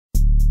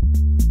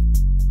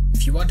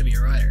If you want to be a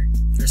writer,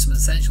 there are some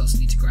essentials you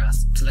need to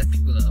grasp to let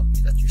people know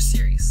that you're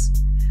serious.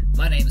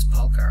 My name is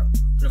Carroll,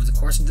 and over the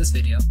course of this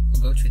video,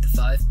 we'll go through the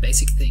 5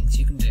 basic things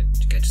you can do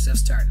to get yourself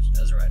started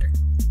as a writer.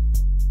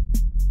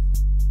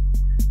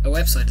 A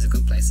website is a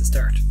good place to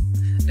start.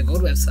 A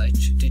good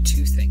website should do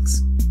 2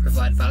 things: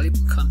 provide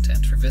valuable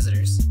content for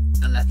visitors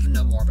and let them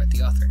know more about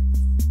the author.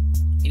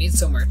 You need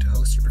somewhere to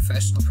host your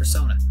professional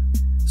persona,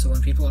 so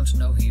when people want to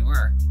know who you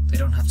are, they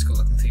don't have to go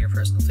looking through your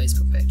personal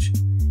Facebook page.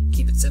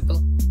 Keep it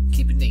simple,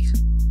 keep it neat.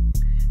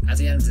 At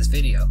the end of this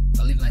video,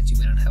 I'll even let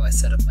you in on how I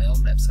set up my own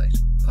website,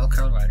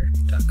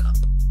 paulcarrollwriter.com.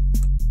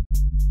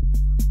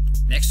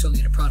 Next, you'll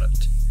need a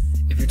product.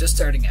 If you're just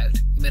starting out,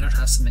 you may not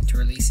have something to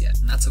release yet,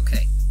 and that's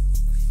okay.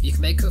 You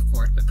can make up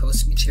for it by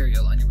posting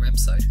material on your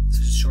website,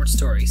 such as short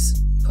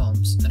stories,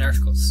 poems, and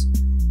articles.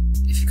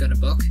 If you've got a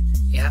book,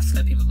 you have to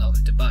let people know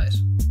how to buy it.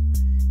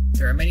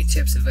 There are many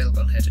tips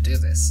available on how to do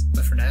this,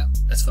 but for now,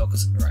 let's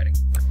focus on the writing.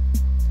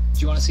 Do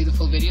you want to see the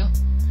full video?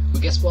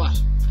 Well, guess what?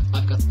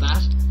 I've got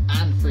that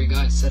and free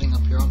guides setting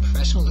up your own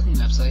professional looking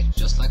website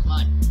just like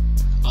mine.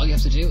 All you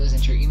have to do is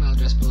enter your email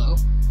address below,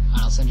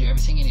 and I'll send you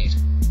everything you need.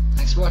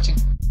 Thanks for watching.